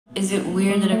Is it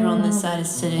weird that everyone on this side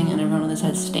is sitting and everyone on this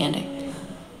side is standing?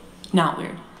 Not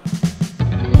weird.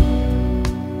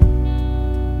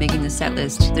 Making the set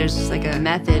list, there's just like a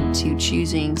method to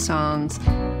choosing songs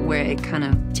where it kind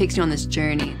of takes you on this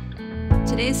journey.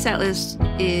 Today's set list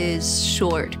is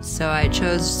short, so I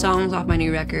chose songs off my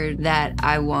new record that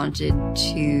I wanted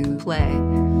to play.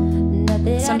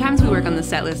 Sometimes we work on the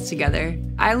set list together.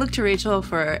 I look to Rachel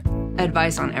for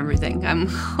advice on everything. I'm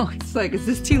always like, is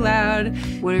this too loud?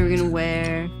 What are we gonna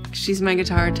wear? She's my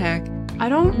guitar tech. I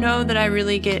don't know that I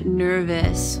really get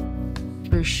nervous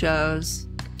for shows.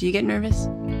 Do you get nervous?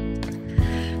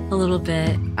 A little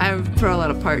bit. I throw a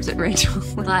lot of parts at Rachel.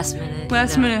 Last minute.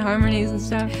 Last minute harmonies and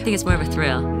stuff. I think it's more of a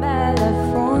thrill.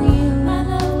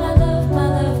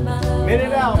 Made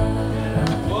it out.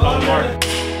 One more.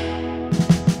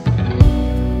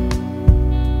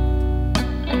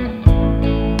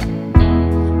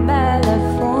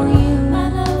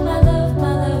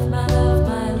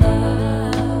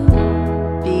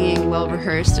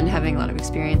 Rehearsed and having a lot of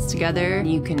experience together,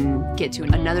 you can get to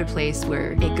another place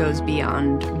where it goes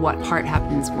beyond what part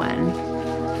happens when.